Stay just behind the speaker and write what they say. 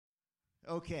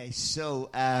Okay,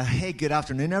 so hey, good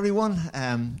afternoon, everyone.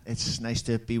 It's nice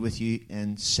to be with you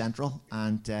in Central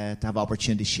and to have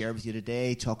opportunity to share with you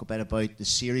today, talk about the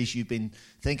series you've been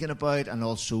thinking about, and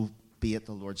also be at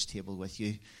the Lord's table with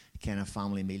you, kind of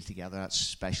family meal together. That's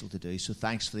special to do. So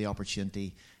thanks for the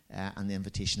opportunity and the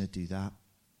invitation to do that.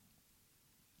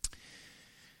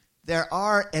 There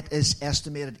are, it is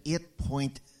estimated,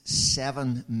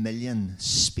 8.7 million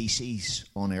species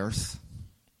on Earth.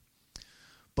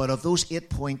 But of those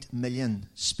 8 million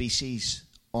species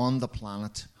on the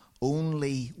planet,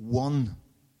 only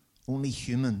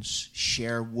humans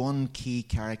share one key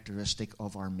characteristic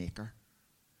of our Maker,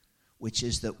 which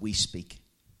is that we speak.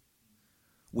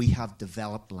 We have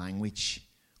developed language.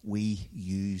 We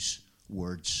use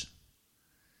words.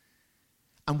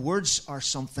 And words are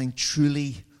something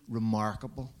truly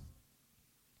remarkable.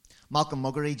 Malcolm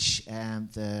Muggeridge,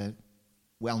 the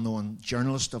well-known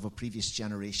journalist of a previous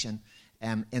generation,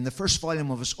 in the first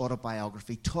volume of his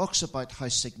autobiography, talks about how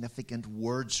significant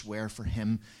words were for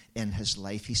him in his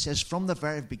life. He says, "From the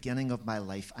very beginning of my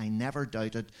life, I never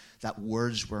doubted that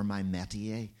words were my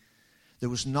métier. There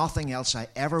was nothing else I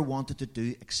ever wanted to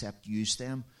do except use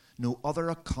them. No other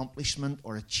accomplishment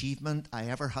or achievement I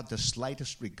ever had the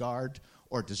slightest regard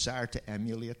or desire to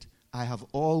emulate. I have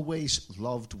always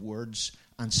loved words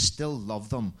and still love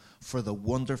them for the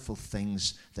wonderful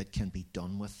things that can be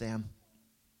done with them."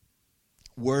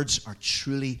 Words are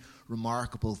truly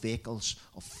remarkable vehicles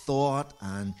of thought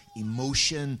and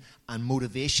emotion and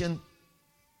motivation.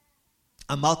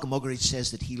 And Malcolm Muggeridge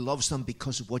says that he loves them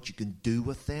because of what you can do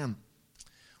with them.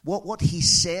 What he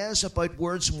says about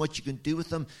words and what you can do with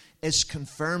them is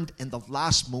confirmed in the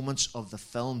last moments of the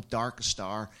film Darkest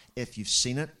Hour, if you've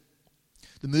seen it.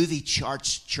 The movie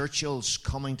charts Churchill's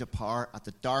coming to power at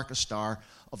the darkest hour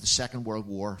of the Second World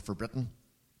War for Britain.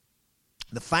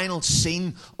 The final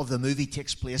scene of the movie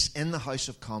takes place in the House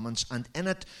of Commons, and in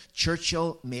it,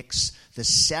 Churchill makes the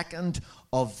second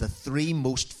of the three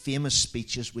most famous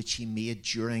speeches which he made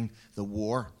during the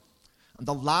war. And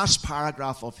the last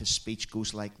paragraph of his speech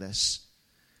goes like this: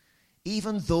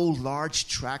 "Even though large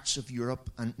tracts of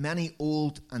Europe and many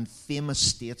old and famous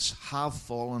states have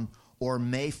fallen or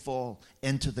may fall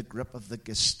into the grip of the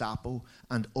Gestapo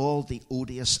and all the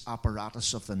odious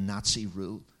apparatus of the Nazi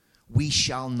rule, we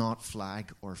shall not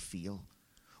flag or fail.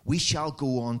 We shall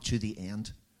go on to the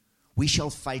end. We shall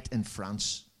fight in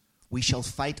France. We shall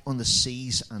fight on the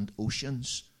seas and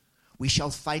oceans. We shall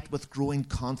fight with growing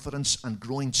confidence and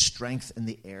growing strength in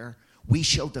the air. We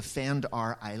shall defend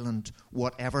our island,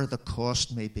 whatever the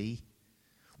cost may be.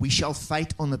 We shall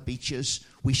fight on the beaches.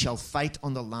 We shall fight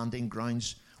on the landing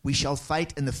grounds. We shall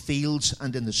fight in the fields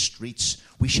and in the streets.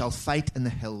 We shall fight in the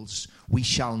hills. We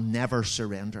shall never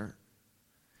surrender.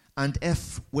 And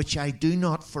if, which I do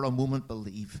not for a moment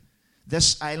believe,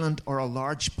 this island or a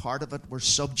large part of it were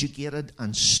subjugated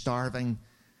and starving,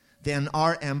 then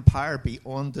our empire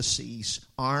beyond the seas,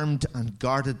 armed and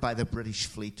guarded by the British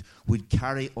fleet, would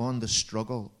carry on the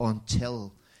struggle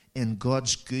until, in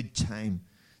God's good time,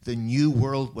 the new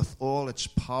world with all its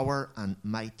power and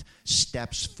might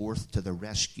steps forth to the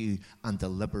rescue and the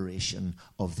liberation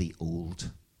of the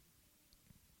old."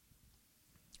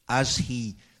 As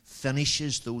he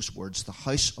finishes those words, the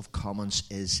House of Commons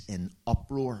is in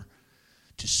uproar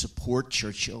to support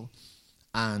Churchill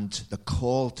and the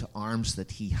call to arms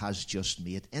that he has just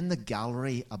made. In the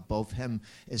gallery above him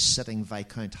is sitting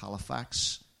Viscount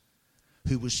Halifax,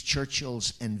 who was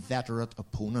Churchill's inveterate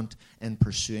opponent in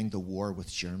pursuing the war with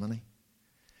Germany.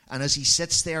 And as he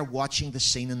sits there watching the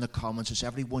scene in the Commons, as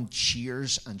everyone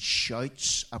cheers and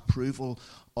shouts approval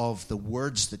of the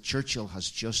words that Churchill has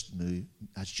just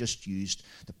used,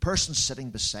 the person sitting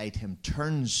beside him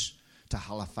turns to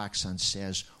Halifax and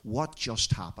says, "What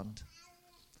just happened?"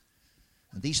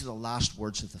 And these are the last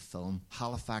words of the film.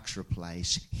 Halifax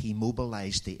replies, "He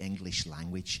mobilized the English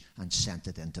language and sent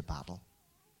it into battle."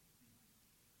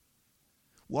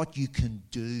 What you can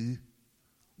do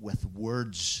with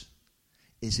words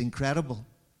is incredible.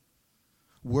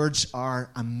 Words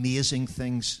are amazing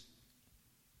things.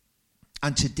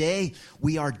 And today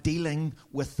we are dealing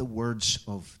with the words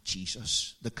of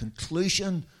Jesus, the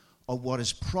conclusion of what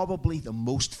is probably the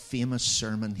most famous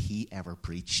sermon he ever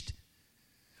preached.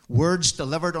 Words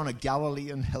delivered on a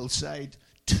Galilean hillside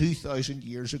 2,000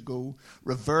 years ago,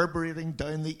 reverberating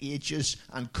down the ages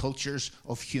and cultures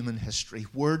of human history.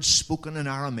 Words spoken in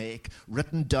Aramaic,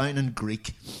 written down in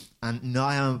Greek, and now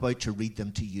I'm about to read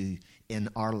them to you in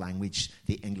our language,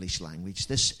 the English language.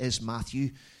 This is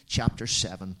Matthew chapter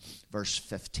 7, verse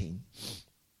 15.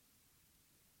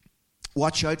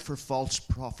 "Watch out for false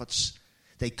prophets.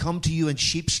 They come to you in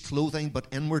sheep's clothing, but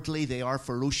inwardly they are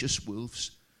ferocious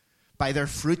wolves. By their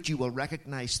fruit you will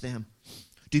recognize them.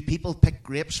 Do people pick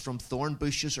grapes from thorn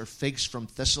bushes or figs from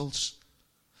thistles?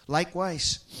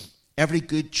 Likewise, every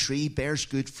good tree bears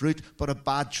good fruit, but a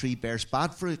bad tree bears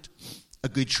bad fruit. A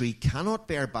good tree cannot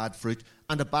bear bad fruit,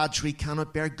 and a bad tree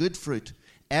cannot bear good fruit.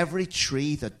 Every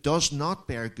tree that does not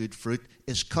bear good fruit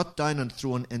is cut down and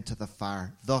thrown into the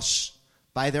fire. Thus,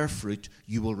 by their fruit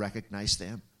you will recognize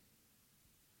them.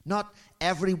 Not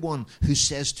everyone who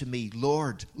says to me,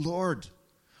 Lord, Lord,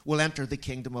 will enter the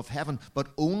kingdom of heaven, but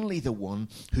only the one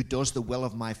who does the will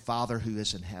of my Father who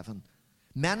is in heaven.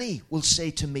 Many will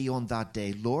say to me on that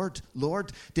day, Lord,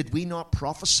 Lord, did we not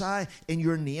prophesy in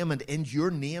your name, and in your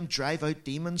name drive out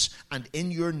demons, and in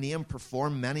your name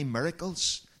perform many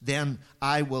miracles? Then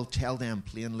I will tell them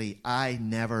plainly, I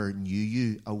never knew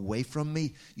you. Away from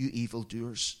me, you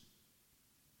evildoers.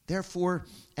 Therefore,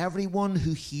 everyone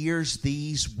who hears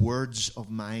these words of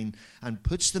mine and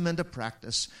puts them into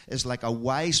practice is like a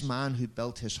wise man who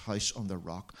built his house on the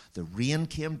rock. The rain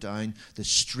came down, the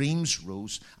streams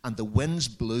rose, and the winds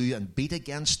blew and beat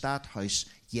against that house,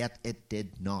 yet it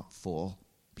did not fall,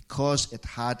 because it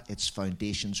had its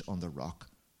foundations on the rock.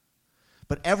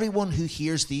 But everyone who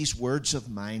hears these words of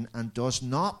mine and does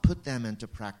not put them into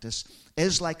practice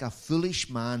is like a foolish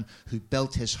man who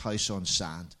built his house on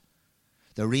sand.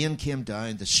 The rain came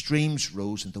down, the streams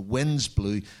rose, and the winds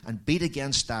blew and beat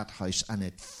against that house, and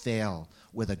it fell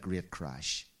with a great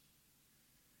crash.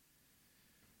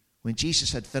 When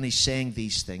Jesus had finished saying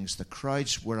these things, the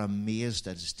crowds were amazed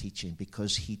at his teaching,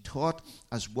 because he taught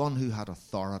as one who had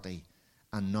authority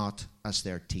and not as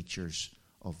their teachers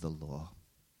of the law.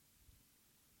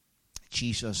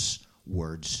 Jesus'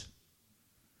 words.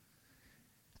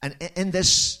 And in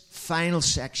this final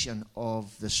section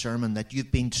of the sermon that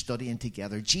you've been studying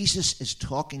together, Jesus is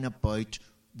talking about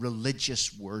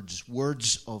religious words,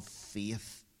 words of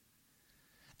faith.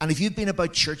 And if you've been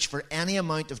about church for any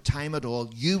amount of time at all,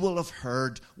 you will have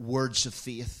heard words of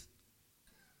faith.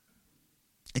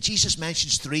 And Jesus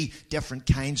mentions 3 different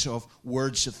kinds of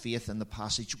words of faith in the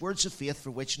passage. Words of faith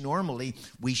for which normally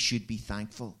we should be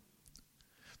thankful.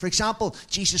 For example,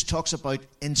 Jesus talks about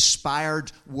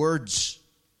inspired words.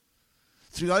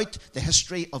 Throughout the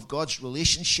history of God's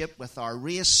relationship with our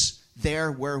race,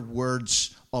 there were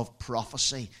words of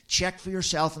prophecy. Check for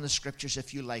yourself in the scriptures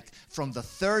if you like. From the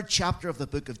 3rd chapter of the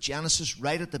book of Genesis,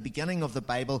 right at the beginning of the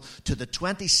Bible, to the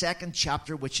 22nd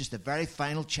chapter, which is the very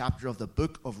final chapter of the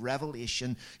book of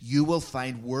Revelation, you will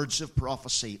find words of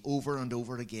prophecy over and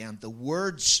over again. The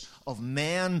words of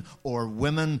men or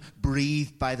women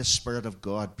breathed by the Spirit of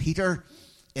God. Peter,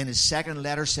 in his 2nd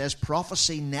letter, says,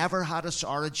 prophecy never had its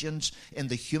origins in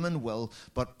the human will,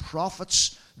 but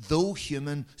prophets, though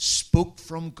human, spoke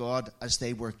from God as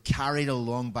they were carried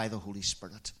along by the Holy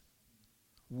Spirit.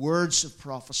 Words of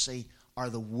prophecy are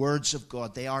the words of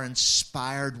God. They are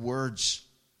inspired words.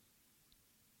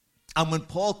 And when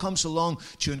Paul comes along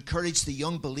to encourage the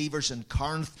young believers in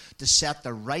Corinth to set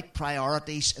the right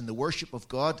priorities in the worship of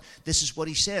God, this is what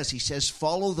he says. He says,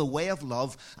 follow the way of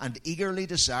love and eagerly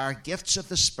desire gifts of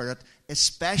the Spirit,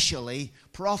 especially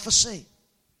prophecy.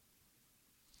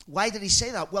 Why did he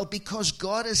say that? Well, because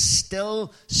God is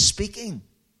still speaking.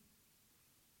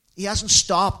 He hasn't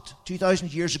stopped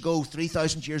 2,000 years ago,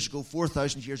 3,000 years ago,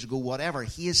 4,000 years ago, whatever.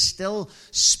 He is still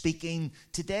speaking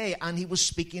today. And he was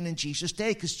speaking in Jesus'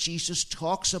 day because Jesus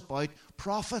talks about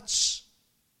prophets.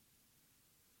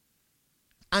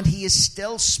 And he is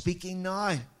still speaking now.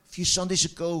 A few Sundays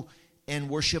ago in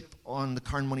worship on the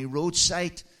Carnmoney Road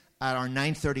site, at our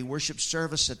 9:30 worship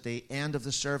service, at the end of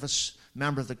the service, a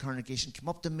member of the congregation came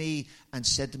up to me and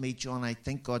said to me, John, I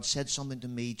think God said something to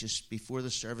me just before the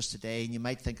service today, and you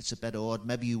might think it's a bit odd.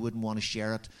 Maybe you wouldn't want to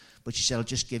share it. But she said, I'll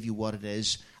just give you what it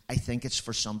is. I think it's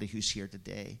for somebody who's here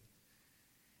today.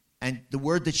 And the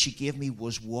word that she gave me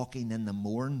was walking in the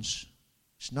morns.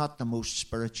 It's not the most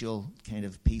spiritual kind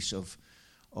of piece of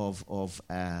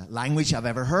language I've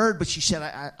ever heard, but she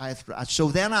said, so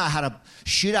then I had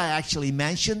should I actually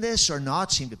mention this or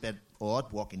not? Seemed a bit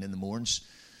odd, walking in the morns.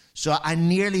 So I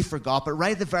nearly forgot, but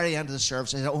right at the very end of the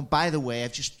service, I said, oh, by the way,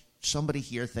 somebody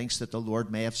here thinks that the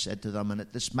Lord may have said to them, and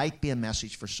this might be a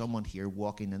message for someone here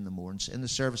walking in the morns. In the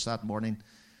service that morning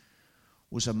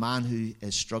was a man who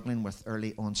is struggling with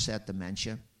early onset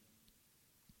dementia,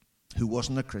 who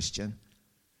wasn't a Christian,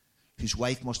 whose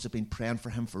wife must have been praying for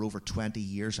him for over 20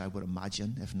 years, I would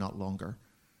imagine, if not longer.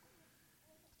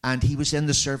 And he was in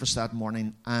the service that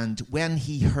morning, and when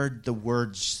he heard the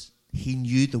words, he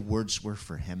knew the words were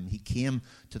for him. He came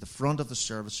to the front of the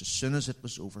service as soon as it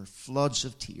was over, floods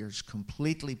of tears,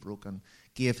 completely broken,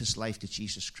 gave his life to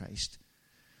Jesus Christ.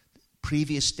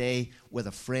 Previous day, with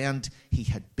a friend, he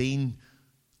had been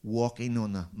walking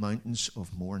on the mountains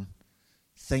of Mourne,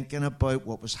 thinking about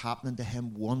what was happening to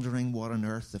him, wondering what on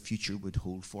earth the future would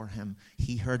hold for him.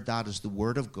 He heard that as the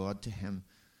word of God to him,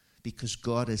 because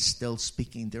God is still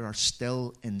speaking. There are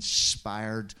still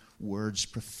inspired words,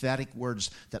 prophetic words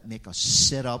that make us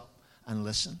sit up and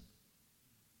listen.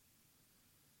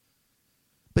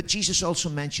 But Jesus also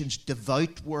mentions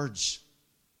devout words.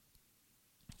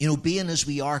 You know, being as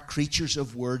we are creatures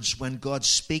of words, when God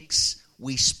speaks,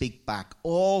 we speak back.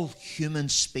 All human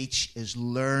speech is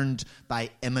learned by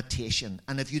imitation.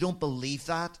 And if you don't believe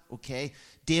that, okay,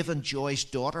 Dave and Joy's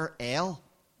daughter, Elle,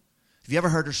 have you ever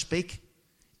heard her speak?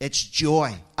 It's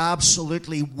joy.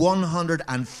 Absolutely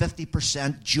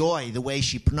 150% joy. The way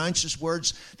she pronounces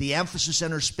words, the emphasis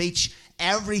in her speech,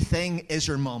 everything is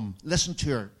her mum. Listen to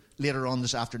her later on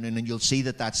this afternoon and you'll see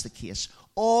that that's the case.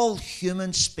 All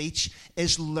human speech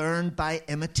is learned by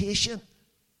imitation.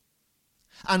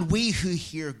 And we who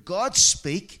hear God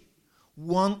speak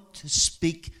want to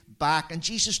speak back. And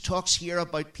Jesus talks here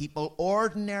about people,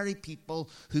 ordinary people,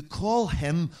 who call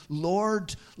him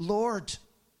Lord, Lord.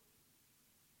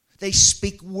 They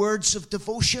speak words of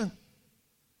devotion.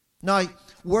 Now,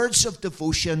 words of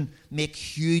devotion make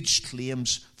huge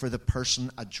claims for the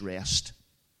person addressed.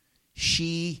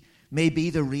 She may be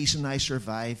the reason I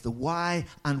survive, the why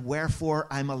and wherefore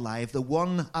I'm alive, the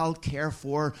one I'll care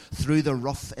for through the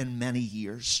rough in many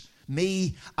years.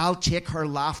 Me, I'll take her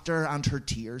laughter and her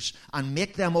tears and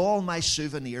make them all my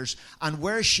souvenirs. And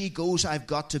where she goes, I've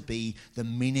got to be. The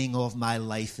meaning of my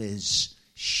life is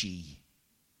she.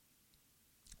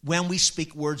 When we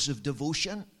speak words of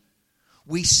devotion,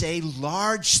 we say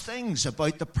large things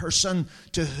about the person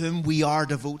to whom we are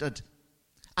devoted.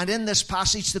 And in this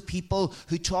passage, the people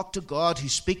who talk to God, who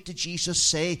speak to Jesus,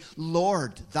 say,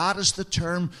 Lord. That is the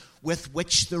term with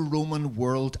which the Roman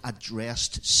world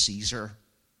addressed Caesar.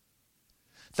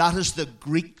 That is the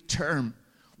Greek term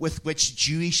with which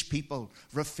Jewish people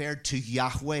referred to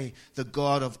Yahweh, the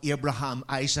God of Abraham,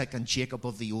 Isaac, and Jacob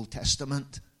of the Old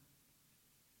Testament.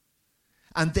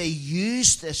 And they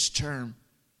use this term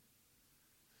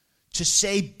to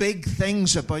say big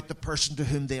things about the person to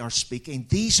whom they are speaking.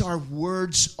 These are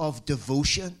words of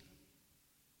devotion.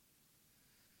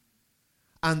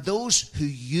 And those who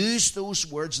use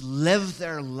those words live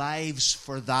their lives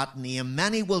for that name.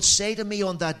 Many will say to me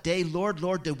on that day, Lord,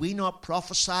 Lord, did we not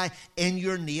prophesy in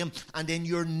your name, and in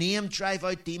your name drive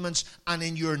out demons, and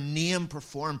in your name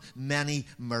perform many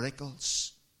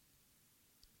miracles?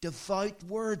 Devout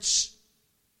words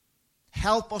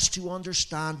help us to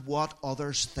understand what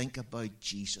others think about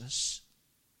Jesus.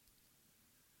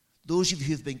 Those of you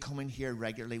who have been coming here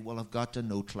regularly will have got to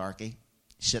know Clarkie,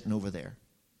 sitting over there.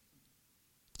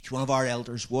 He's one of our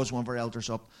elders, was one of our elders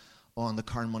up on the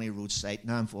Carnmoney Road site,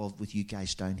 now involved with you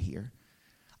guys down here.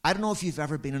 I don't know if you've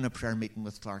ever been in a prayer meeting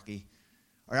with Clarkie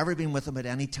or ever been with him at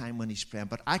any time when he's praying,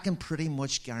 but I can pretty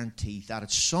much guarantee that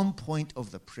at some point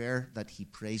of the prayer that he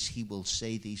prays, he will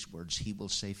say these words. He will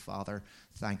say, Father,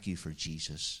 thank you for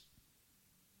Jesus.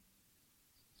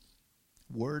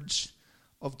 Words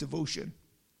of devotion.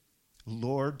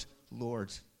 Lord,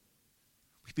 Lord.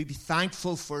 We be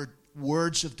thankful for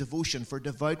words of devotion, for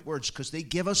devout words, because they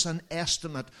give us an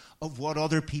estimate of what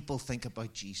other people think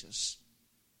about Jesus.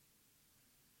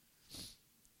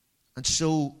 And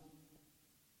so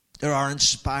there are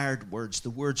inspired words,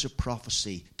 the words of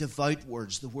prophecy, devout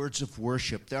words, the words of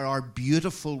worship. There are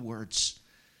beautiful words.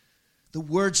 The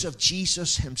words of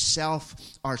Jesus himself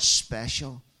are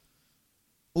special.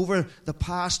 Over the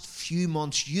past few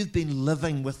months, you've been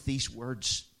living with these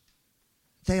words.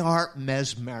 They are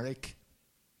mesmeric.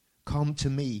 Come to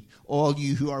me, all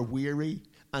you who are weary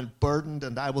and burdened,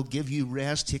 and I will give you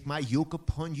rest. Take my yoke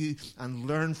upon you and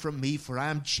learn from me, for I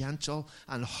am gentle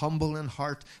and humble in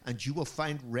heart, and you will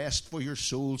find rest for your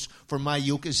souls. For my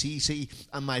yoke is easy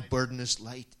and my burden is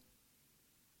light.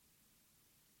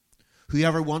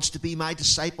 Whoever wants to be my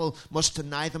disciple must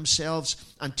deny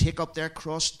themselves and take up their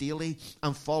cross daily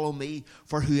and follow me.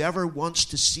 For whoever wants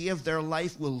to save their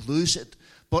life will lose it,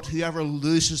 but whoever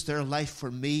loses their life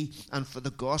for me and for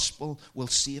the gospel will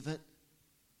save it.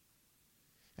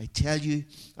 I tell you,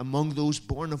 among those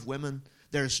born of women,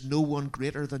 there is no one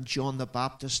greater than John the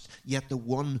Baptist, yet the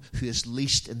one who is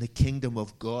least in the kingdom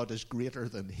of God is greater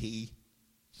than he.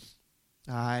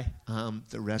 I am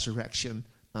the resurrection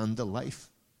and the life.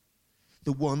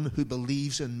 The one who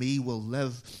believes in me will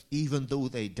live even though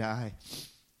they die,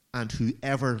 and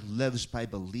whoever lives by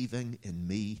believing in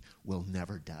me will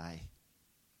never die.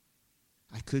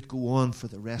 I could go on for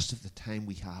the rest of the time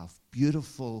we have.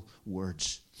 Beautiful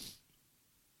words.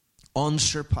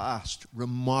 Unsurpassed,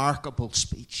 remarkable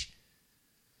speech.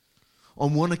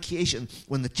 On one occasion,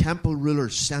 when the temple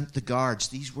rulers sent the guards,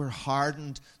 these were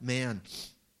hardened men.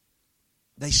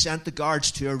 They sent the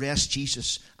guards to arrest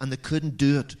Jesus, and they couldn't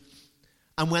do it.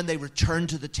 And when they returned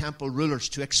to the temple rulers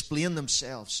to explain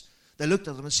themselves, they looked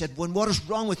at them and said, well, what is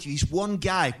wrong with you? He's one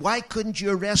guy. Why couldn't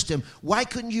you arrest him? Why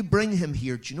couldn't you bring him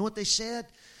here? Do you know what they said?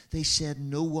 They said,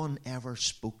 no one ever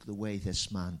spoke the way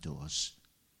this man does.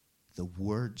 The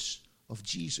words of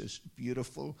Jesus.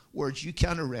 Beautiful words. You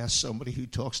can't arrest somebody who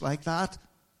talks like that.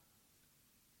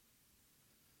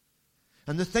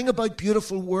 And the thing about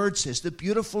beautiful words is the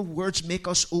beautiful words make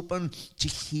us open to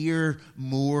hear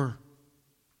more.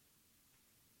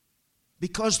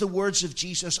 Because the words of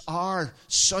Jesus are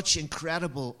such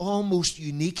incredible, almost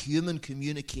unique human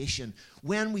communication.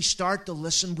 When we start to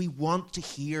listen, we want to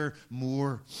hear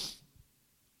more.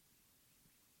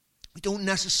 We don't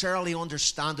necessarily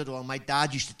understand it all. My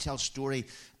dad used to tell a story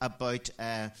about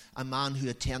a man who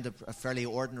attended, a fairly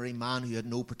ordinary man who had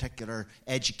no particular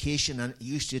education, and he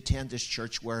used to attend this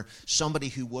church where somebody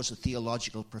who was a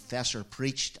theological professor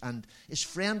preached, and his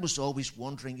friend was always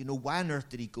wondering, why on earth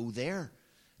did he go there?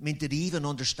 I mean, did he even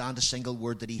understand a single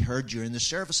word that he heard during the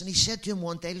service? And he said to him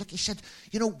one day, he said,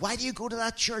 why do you go to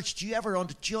that church? Do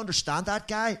you understand that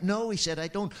guy? No, he said, I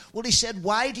don't. Well, he said,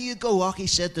 why do you go? Oh, he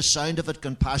said, the sound of it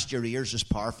going past your ears is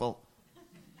powerful.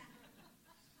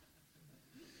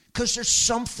 Because there's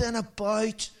something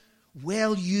about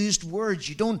well-used words.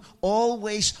 You don't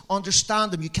always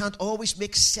understand them. You can't always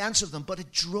make sense of them, but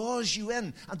it draws you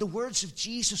in. And the words of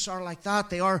Jesus are like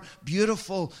that. They are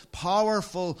beautiful,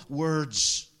 powerful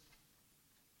words.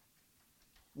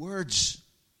 Words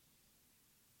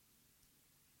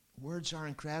are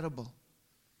incredible.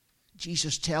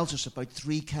 Jesus tells us about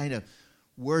three kind of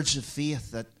words of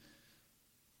faith that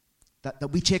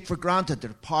we take for granted.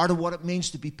 They're part of what it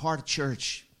means to be part of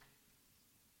church.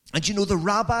 And the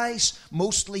rabbis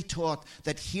mostly taught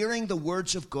that hearing the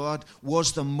words of God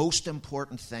was the most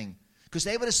important thing. Because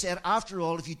they would have said, after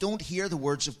all, if you don't hear the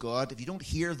words of God, if you don't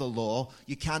hear the law,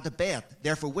 you can't obey it.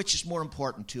 Therefore, which is more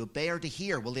important, to obey or to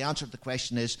hear? Well, the answer to the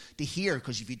question is to hear,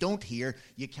 because if you don't hear,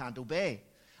 you can't obey.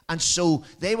 And so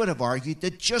they would have argued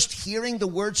that just hearing the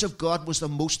words of God was the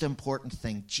most important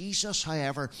thing. Jesus,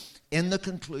 however, in the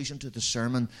conclusion to the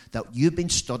sermon that you've been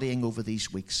studying over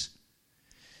these weeks,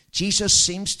 Jesus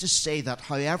seems to say that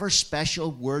however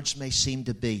special words may seem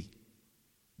to be,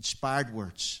 inspired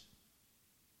words,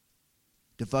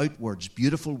 devout words,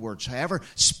 beautiful words, however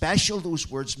special those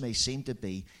words may seem to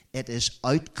be, it is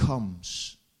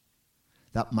outcomes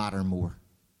that matter more.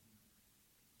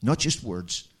 Not just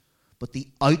words, but the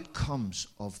outcomes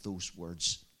of those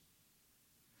words.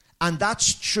 And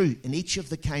that's true in each of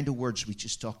the kind of words we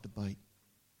just talked about.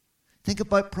 Think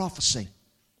about prophecy.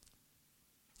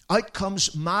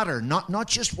 Outcomes matter, not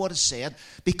just what is said,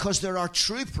 because there are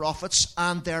true prophets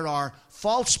and there are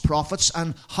false prophets,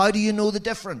 and how do you know the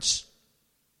difference?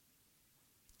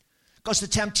 Because the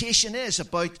temptation is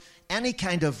about any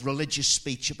kind of religious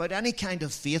speech, about any kind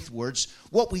of faith words,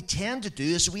 what we tend to do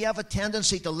is we have a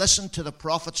tendency to listen to the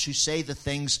prophets who say the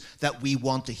things that we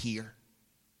want to hear.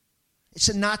 It's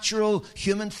a natural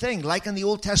human thing. Like in the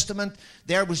Old Testament,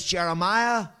 there was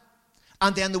Jeremiah,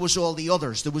 and then there was all the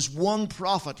others. There was one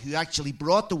prophet who actually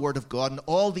brought the word of God, and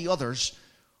all the others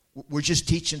were just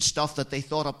teaching stuff that they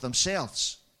thought up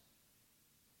themselves.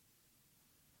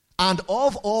 And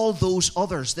of all those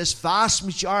others, this vast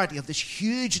majority of this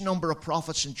huge number of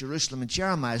prophets in Jerusalem in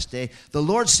Jeremiah's day, the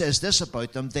Lord says this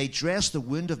about them: they dress the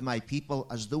wound of my people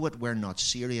as though it were not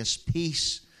serious.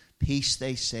 Peace, peace,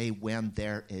 they say, when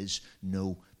there is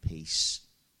no peace.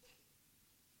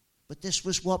 But this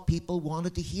was what people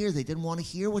wanted to hear. They didn't want to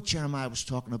hear what Jeremiah was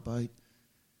talking about.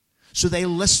 So they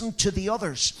listened to the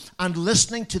others. And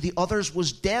listening to the others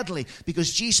was deadly,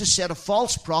 because Jesus said a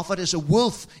false prophet is a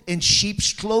wolf in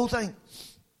sheep's clothing.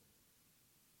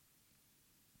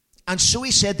 And so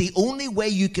he said the only way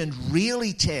you can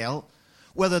really tell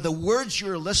whether the words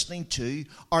you're listening to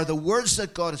are the words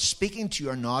that God is speaking to you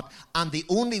or not, and the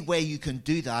only way you can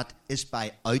do that is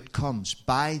by outcomes.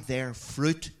 By their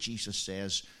fruit, Jesus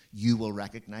says, you will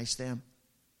recognize them.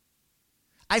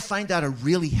 I find that a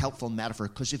really helpful metaphor,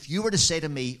 because if you were to say to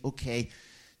me, okay,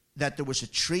 that there was a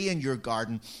tree in your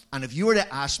garden, and if you were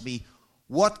to ask me,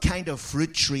 what kind of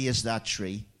fruit tree is that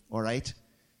tree, all right?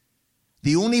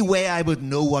 The only way I would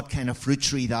know what kind of fruit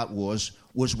tree that was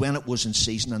when it was in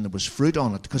season and there was fruit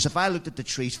on it. Because if I looked at the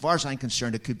tree, as far as I'm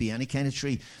concerned, it could be any kind of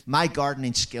tree. My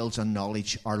gardening skills and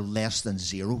knowledge are less than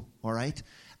zero, all right?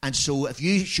 And so if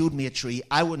you showed me a tree,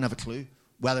 I wouldn't have a clue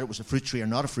whether it was a fruit tree or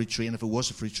not a fruit tree, and if it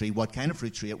was a fruit tree, what kind of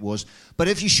fruit tree it was. But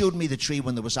if you showed me the tree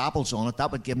when there was apples on it,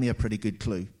 that would give me a pretty good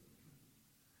clue.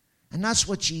 And that's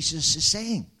what Jesus is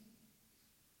saying.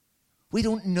 We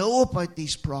don't know about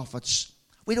these prophets.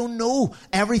 We don't know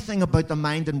everything about the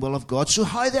mind and will of God. So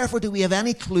how, therefore, do we have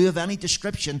any clue of any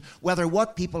description whether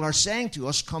what people are saying to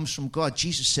us comes from God?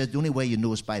 Jesus said the only way you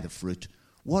know is by the fruit.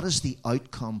 What is the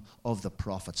outcome of the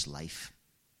prophet's life?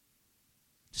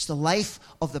 Does the life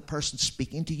of the person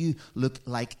speaking to you look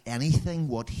like anything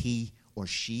what he or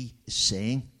she is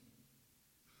saying?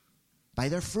 By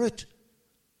their fruit.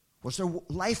 What does their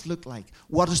life look like?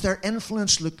 What does their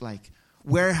influence look like?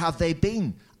 Where have they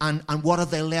been? And what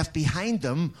have they left behind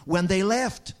them when they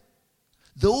left?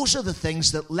 Those are the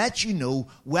things that let you know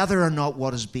whether or not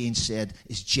what is being said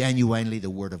is genuinely the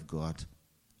Word of God.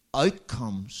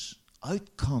 Outcomes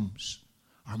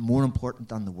are more important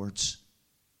than the words.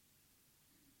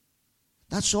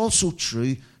 That's also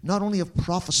true not only of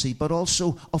prophecy, but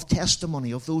also of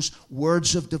testimony, of those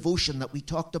words of devotion that we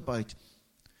talked about.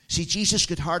 See, Jesus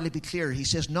could hardly be clearer. He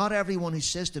says, not everyone who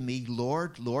says to me,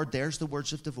 Lord, Lord, there's the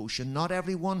words of devotion. Not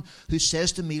everyone who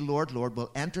says to me, Lord, Lord,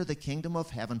 will enter the kingdom of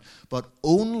heaven, but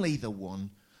only the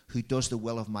one who does the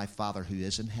will of my Father who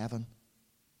is in heaven.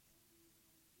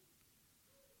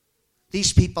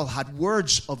 These people had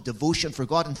words of devotion for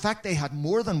God. In fact, they had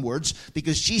more than words,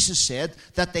 because Jesus said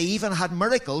that they even had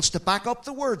miracles to back up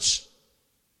the words.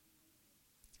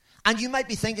 And you might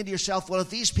be thinking to yourself, well,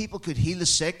 if these people could heal the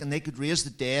sick and they could raise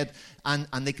the dead and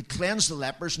they could cleanse the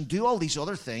lepers and do all these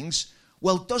other things,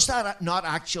 well, does that not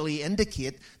actually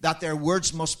indicate that their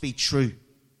words must be true?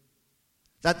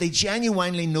 That they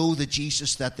genuinely know the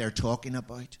Jesus that they're talking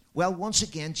about? Well, once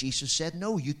again, Jesus said,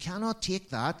 no, you cannot take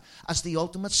that as the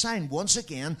ultimate sign. Once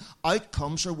again,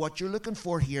 outcomes are what you're looking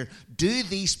for here. Do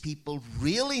these people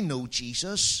really know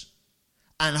Jesus?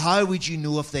 And how would you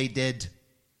know if they did?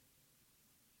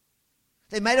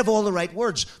 They might have all the right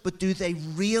words, but do they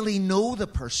really know the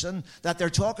person that they're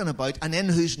talking about and in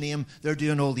whose name they're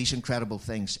doing all these incredible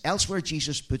things? Elsewhere,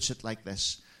 Jesus puts it like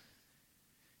this.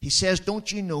 He says, don't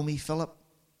you know me, Philip?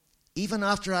 Even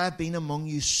after I have been among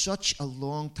you such a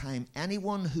long time,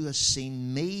 anyone who has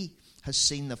seen me has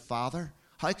seen the Father.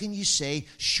 How can you say,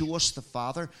 show us the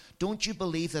Father? Don't you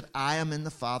believe that I am in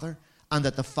the Father and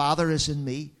that the Father is in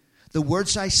me? The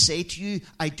words I say to you,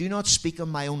 I do not speak on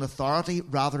my own authority.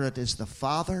 Rather, it is the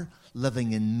Father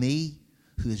living in me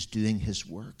who is doing his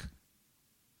work.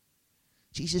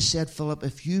 Jesus said, Philip,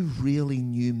 if you really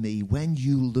knew me, when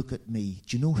you look at me,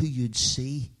 do you know who you'd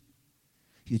see?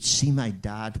 You'd see my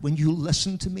dad. When you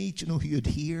listen to me, do you know who you'd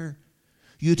hear?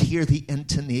 You'd hear the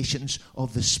intonations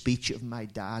of the speech of my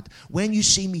dad. When you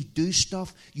see me do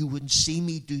stuff, you wouldn't see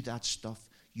me do that stuff.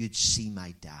 You'd see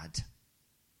my dad.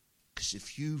 Because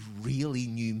if you really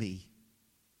knew me,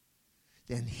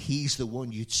 then he's the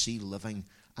one you'd see living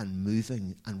and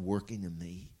moving and working in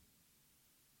me.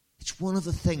 It's one of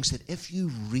the things that if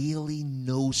you really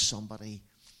know somebody,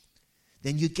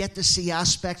 then you get to see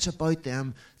aspects about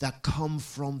them that come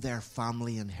from their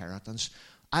family inheritance.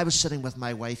 I was sitting with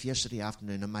my wife yesterday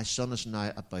afternoon, and my son is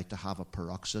now about to have a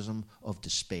paroxysm of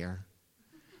despair.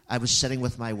 I was sitting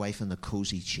with my wife in the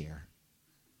cozy chair.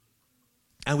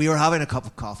 And we were having a cup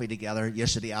of coffee together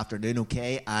yesterday afternoon,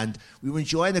 okay? And we were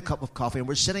enjoying the cup of coffee, and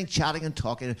we're sitting chatting and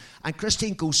talking. And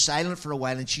Christine goes silent for a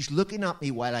while, and she's looking at me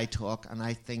while I talk. And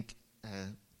I think,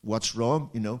 what's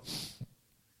wrong, you know?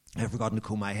 I've forgotten to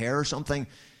comb my hair or something.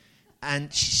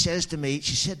 And she said to me,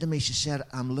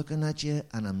 I'm looking at you,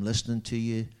 and I'm listening to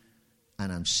you,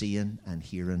 and I'm seeing and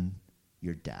hearing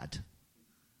your dad.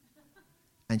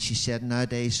 And she said,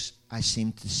 nowadays, I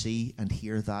seem to see and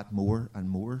hear that more and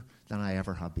more than I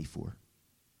ever have before.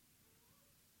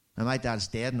 Now, my dad's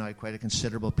dead now quite a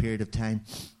considerable period of time.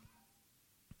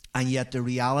 And yet the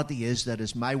reality is that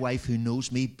as my wife, who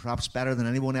knows me perhaps better than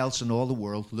anyone else in all the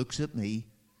world, looks at me,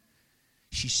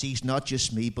 she sees not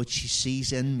just me, but she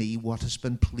sees in me what has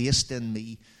been placed in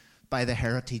me by the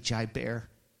heritage I bear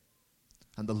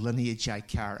and the lineage I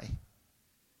carry.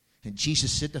 And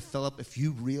Jesus said to Philip, if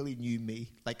you really knew me,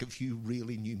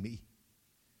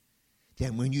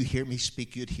 then when you hear me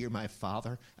speak, you'd hear my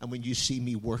Father. And when you see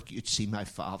me work, you'd see my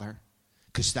Father.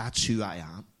 Because that's who I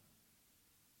am.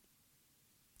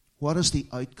 What is the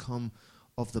outcome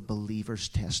of the believer's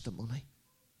testimony?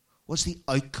 What's the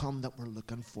outcome that we're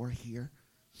looking for here?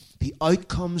 The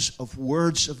outcomes of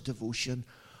words of devotion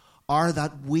are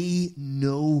that we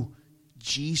know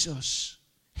Jesus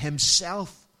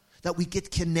himself. That we get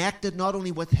connected not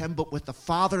only with him, but with the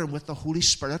Father and with the Holy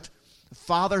Spirit. The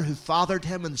Father who fathered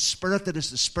him, and the Spirit that is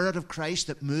the Spirit of Christ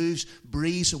that moves,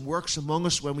 breathes, and works among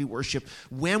us when we worship.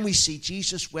 When we see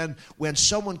Jesus, when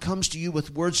someone comes to you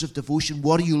with words of devotion,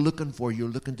 what are you looking for? You're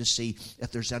looking to see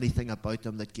if there's anything about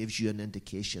them that gives you an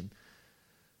indication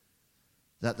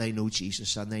that they know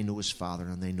Jesus and they know his Father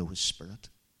and they know his Spirit.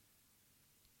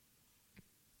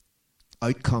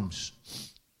 Outcomes.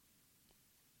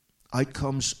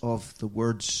 Outcomes of the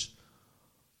words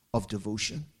of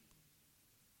devotion.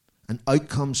 And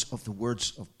outcomes of the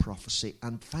words of prophecy.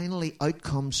 And finally,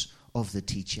 outcomes of the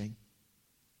teaching.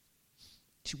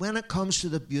 See, when it comes to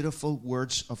the beautiful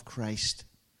words of Christ,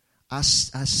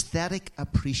 aesthetic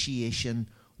appreciation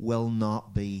will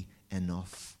not be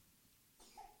enough.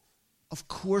 Of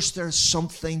course, there's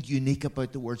something unique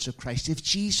about the words of Christ. If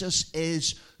Jesus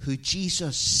is who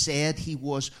Jesus said he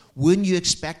was, wouldn't you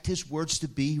expect his words to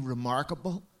be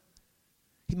remarkable?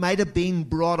 He might have been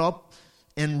brought up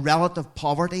in relative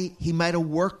poverty. He might have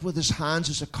worked with his hands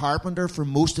as a carpenter for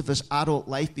most of his adult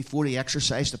life before he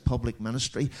exercised a public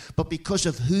ministry. But because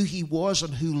of who he was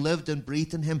and who lived and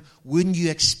breathed in him, wouldn't you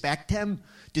expect him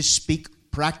to speak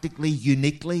practically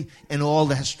uniquely in all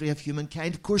the history of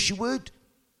humankind? Of course you would.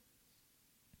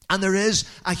 And there is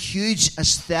a huge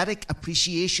aesthetic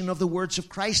appreciation of the words of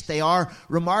Christ. They are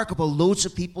remarkable. Loads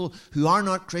of people who are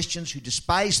not Christians, who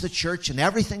despise the church and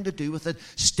everything to do with it,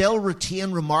 still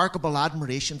retain remarkable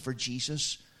admiration for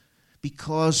Jesus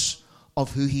because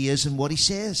of who he is and what he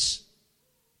says.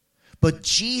 But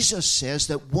Jesus says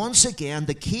that once again,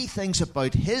 the key things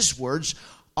about his words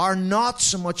are not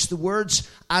so much the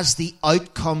words as the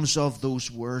outcomes of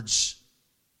those words.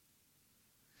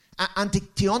 And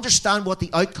to understand what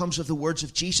the outcomes of the words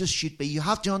of Jesus should be, you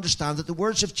have to understand that the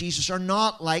words of Jesus are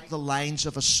not like the lines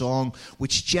of a song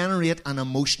which generate an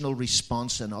emotional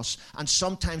response in us, and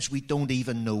sometimes we don't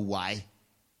even know why.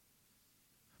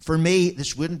 For me,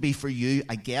 this wouldn't be for you,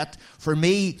 I get. For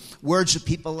me, words of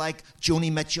people like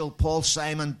Joni Mitchell, Paul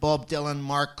Simon, Bob Dylan,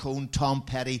 Mark Cohn, Tom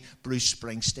Petty, Bruce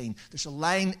Springsteen. There's a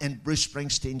line in Bruce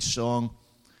Springsteen's song,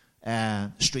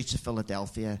 Streets of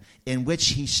Philadelphia, in which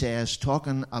he says,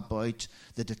 talking about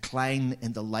the decline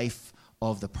in the life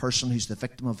of the person who's the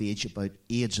victim of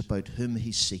AIDS, about whom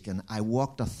he's seeking, I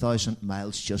walked 1,000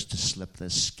 miles just to slip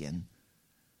this skin.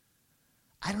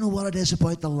 I don't know what it is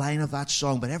about the line of that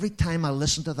song, but every time I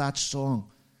listen to that song,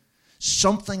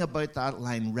 something about that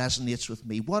line resonates with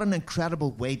me. What an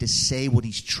incredible way to say what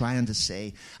he's trying to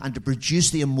say and to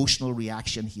produce the emotional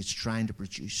reaction he's trying to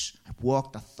produce. I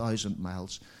walked 1,000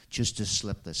 miles just to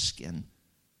slip this skin.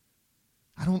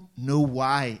 I don't know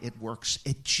why it works.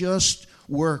 It just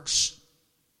works.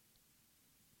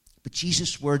 But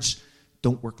Jesus' words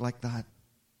don't work like that.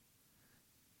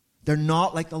 They're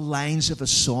not like the lines of a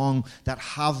song that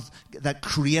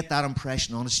create that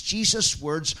impression on us. Jesus'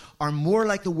 words are more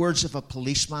like the words of a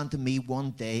policeman to me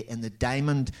one day in the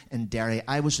Diamond in Derry.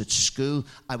 I was at school.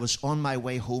 I was on my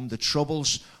way home. The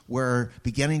troubles were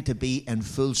beginning to be in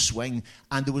full swing,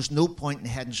 and there was no point in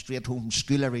heading straight home from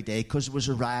school every day because there was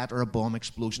a riot or a bomb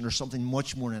explosion or something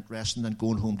much more interesting than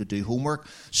going home to do homework.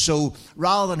 So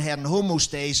rather than heading home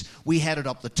most days, we headed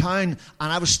up the town,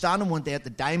 and I was standing one day at the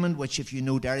Diamond, which if you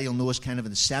know Derry, you'll know is kind of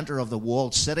in the centre of the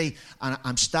walled city, and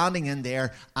I'm standing in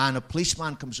there, and a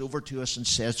policeman comes over to us and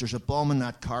says, there's a bomb in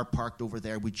that car parked over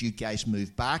there, would you guys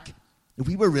move back?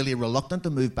 We were really reluctant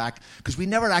to move back because we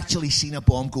never actually seen a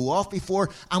bomb go off before,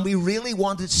 and we really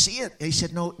wanted to see it. And he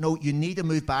said, no, you need to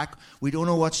move back. We don't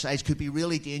know what size. Could be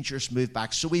really dangerous. Move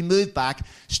back. So we moved back,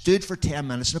 stood for 10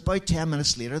 minutes, and about 10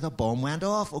 minutes later, the bomb went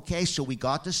off. Okay, so we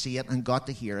got to see it and got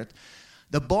to hear it.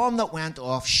 The bomb that went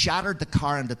off shattered the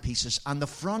car into pieces, and the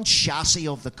front chassis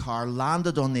of the car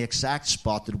landed on the exact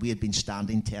spot that we had been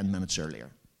standing 10 minutes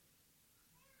earlier.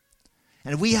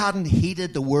 And if we hadn't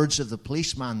heeded the words of the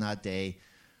policeman that day,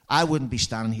 I wouldn't be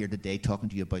standing here today talking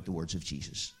to you about the words of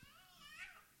Jesus.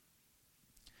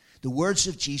 The words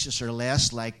of Jesus are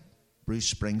less like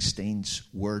Bruce Springsteen's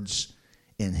words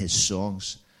in his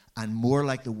songs and more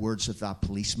like the words of that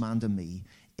policeman to me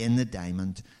in the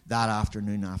Diamond that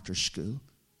afternoon after school.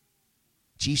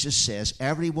 Jesus says,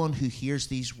 everyone who hears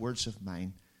these words of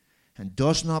mine and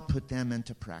does not put them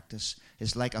into practice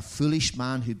is like a foolish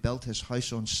man who built his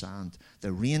house on sand.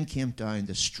 The rain came down,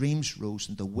 the streams rose,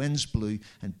 and the winds blew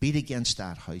and beat against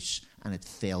that house, and it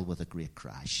fell with a great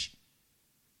crash.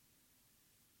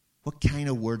 What kind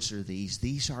of words are these?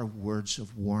 These are words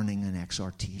of warning and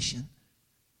exhortation.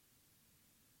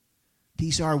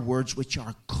 These are words which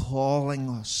are calling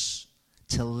us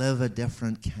to live a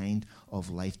different kind of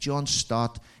life. John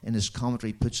Stott, in his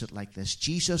commentary, puts it like this.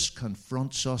 Jesus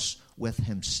confronts us with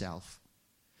himself,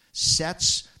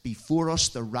 sets before us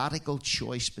the radical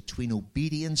choice between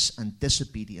obedience and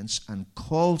disobedience, and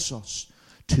calls us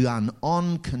to an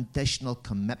unconditional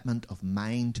commitment of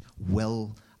mind,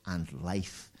 will, and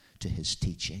life to his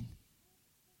teaching.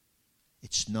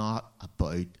 It's not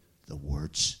about the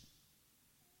words.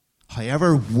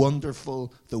 However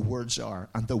wonderful the words are,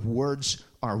 and the words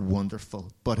are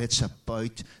wonderful, but it's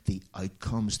about the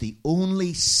outcomes. The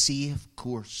only safe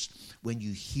course when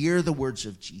you hear the words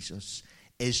of Jesus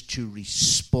is to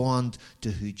respond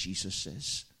to who Jesus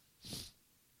is.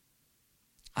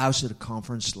 I was at a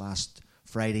conference last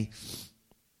Friday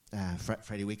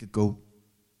week ago,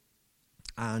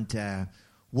 and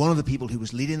one of the people who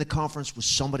was leading the conference was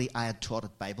somebody I had taught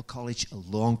at Bible College a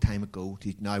long time ago,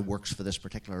 who now works for this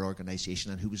particular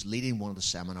organisation, and who was leading one of the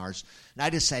seminars. And I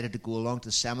decided to go along to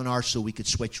the seminar so we could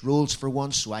switch roles for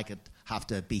once, so I could have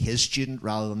to be his student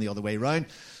rather than the other way around.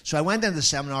 So I went into the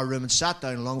seminar room and sat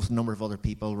down along with a number of other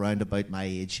people around about my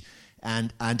age.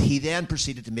 And he then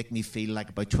proceeded to make me feel like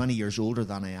about 20 years older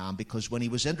than I am, because when he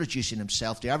was introducing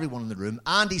himself to everyone in the room,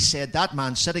 and he said, "That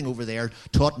man sitting over there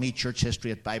taught me church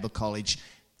history at Bible College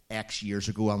X years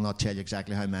ago." I'll not tell you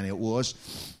exactly how many it was.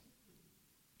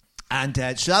 And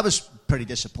so that was pretty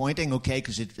disappointing, okay,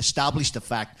 because it established the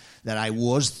fact that I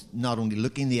was not only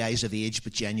looking the eyes of age,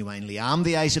 but genuinely am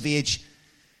the eyes of age.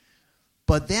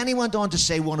 But then he went on to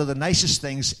say one of the nicest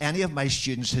things any of my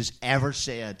students has ever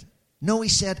said. No, he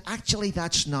said, "Actually,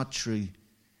 that's not true.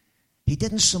 He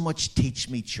didn't so much teach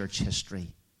me church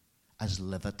history as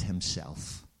live it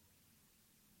himself."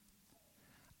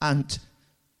 And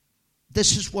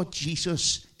this is what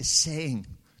Jesus is saying.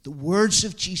 The words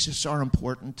of Jesus are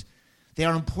important. They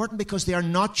are important because they are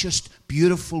not just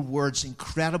beautiful words,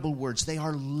 incredible words. They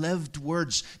are lived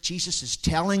words. Jesus is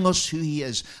telling us who he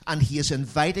is, and he is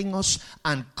inviting us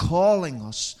and calling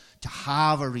us to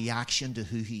have a reaction to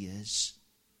who he is.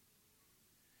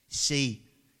 See,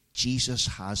 Jesus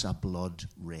has a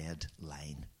blood-red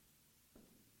line.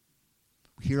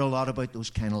 We hear a lot about those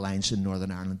kind of lines in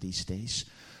Northern Ireland these days.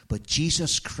 But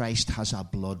Jesus Christ has a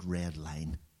blood-red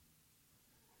line.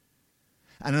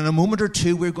 And in a moment or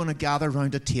two, we're going to gather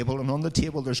around a table, and on the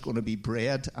table there's going to be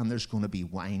bread and there's going to be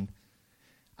wine.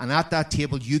 And at that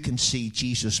table, you can see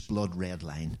Jesus' blood-red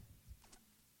line.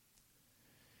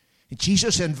 And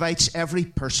Jesus invites every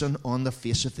person on the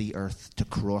face of the earth to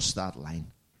cross that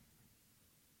line.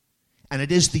 And it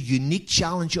is the unique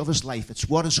challenge of his life. It's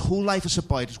what his whole life is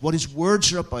about. It's what his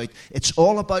words are about. It's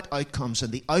all about outcomes,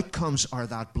 and the outcomes are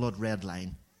that blood-red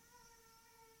line.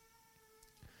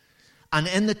 And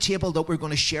in the table that we're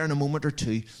going to share in a moment or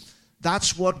two,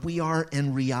 that's what we are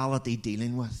in reality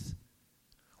dealing with.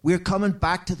 We're coming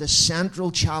back to the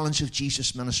central challenge of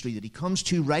Jesus' ministry that he comes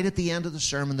to right at the end of the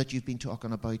sermon that you've been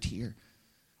talking about here.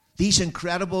 These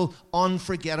incredible,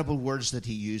 unforgettable words that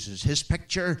he uses. His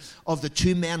picture of the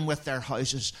two men with their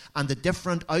houses and the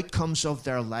different outcomes of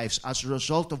their lives as a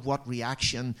result of what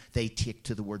reaction they take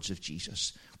to the words of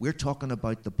Jesus. We're talking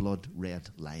about the blood-red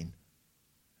line.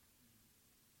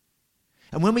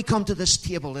 And when we come to this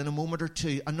table in a moment or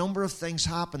two, a number of things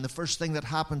happen. The first thing that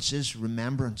happens is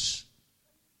remembrance.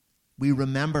 We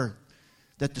remember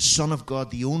that the Son of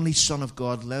God, the only Son of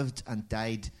God, lived and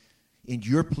died in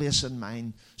your place and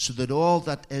mine, so that all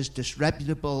that is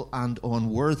disreputable and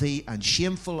unworthy and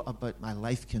shameful about my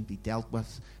life can be dealt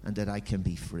with, and that I can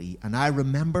be free. And I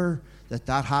remember that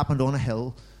happened on a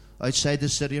hill outside the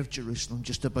city of Jerusalem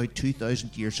just about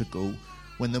 2,000 years ago,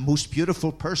 when the most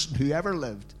beautiful person who ever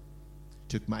lived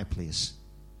took my place.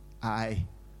 I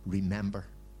remember.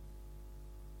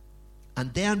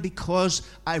 And then because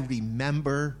I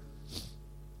remember,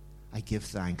 I give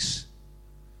thanks.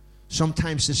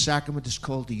 Sometimes the sacrament is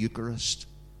called the Eucharist.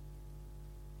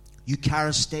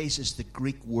 Eucharistes is the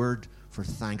Greek word for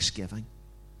thanksgiving.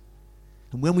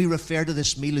 And when we refer to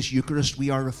this meal as Eucharist, we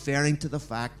are referring to the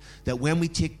fact that when we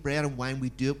take bread and wine,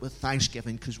 we do it with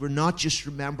thanksgiving, because we're not just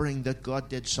remembering that God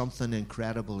did something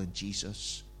incredible in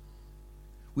Jesus.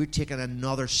 We're taking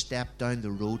another step down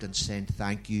the road and saying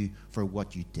thank you for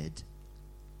what you did.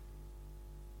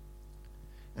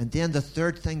 And then the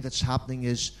third thing that's happening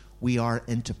is we are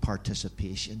into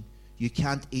participation. You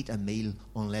can't eat a meal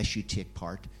unless you take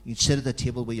part. You sit at the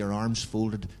table with your arms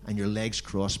folded and your legs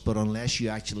crossed, but unless you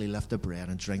actually lift the bread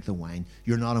and drink the wine,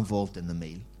 you're not involved in the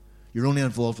meal. You're only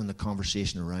involved in the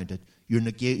conversation around it.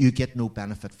 You get no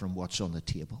benefit from what's on the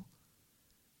table.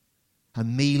 A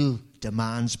meal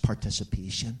demands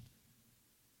participation.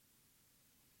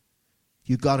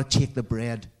 You've got to take the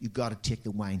bread. You've got to take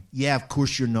the wine. Yeah, of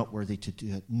course you're not worthy to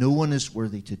do it. No one is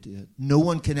worthy to do it. No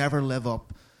one can ever live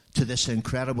up to this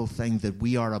incredible thing that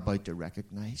we are about to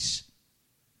recognize.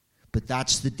 But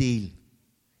that's the deal.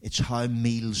 It's how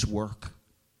meals work.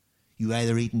 You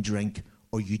either eat and drink,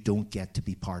 or you don't get to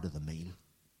be part of the meal.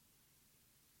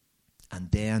 And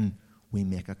then we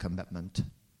make a commitment.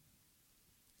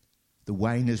 The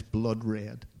wine is blood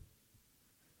red.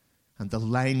 And the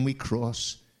line we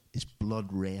cross is blood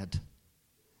red.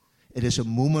 It is a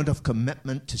moment of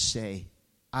commitment to say,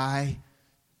 I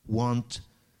want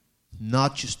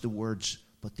not just the words,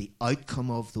 but the outcome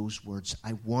of those words.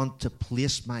 I want to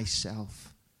place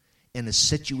myself in a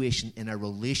situation, in a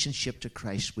relationship to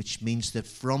Christ, which means that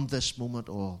from this moment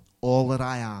all that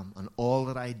I am and all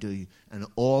that I do and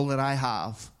all that I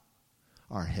have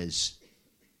are His.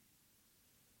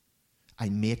 I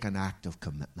make an act of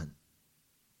commitment.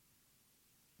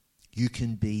 You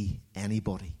can be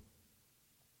anybody.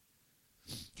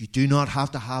 You do not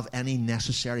have to have any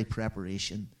necessary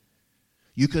preparation.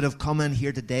 You could have come in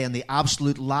here today and the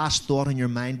absolute last thought in your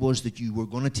mind was that you were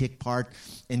going to take part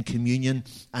in communion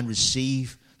and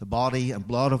receive the body and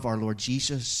blood of our Lord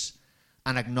Jesus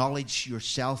and acknowledge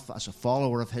yourself as a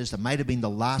follower of His. That might have been the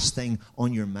last thing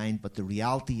on your mind, but the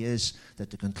reality is that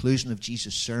the conclusion of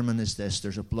Jesus' sermon is this: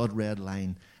 there's a blood red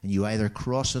line, and you either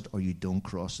cross it or you don't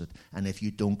cross it. And if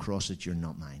you don't cross it, you're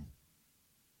not mine.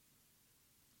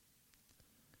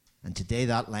 And today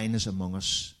that line is among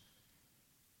us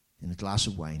in a glass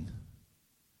of wine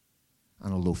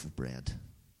and a loaf of bread.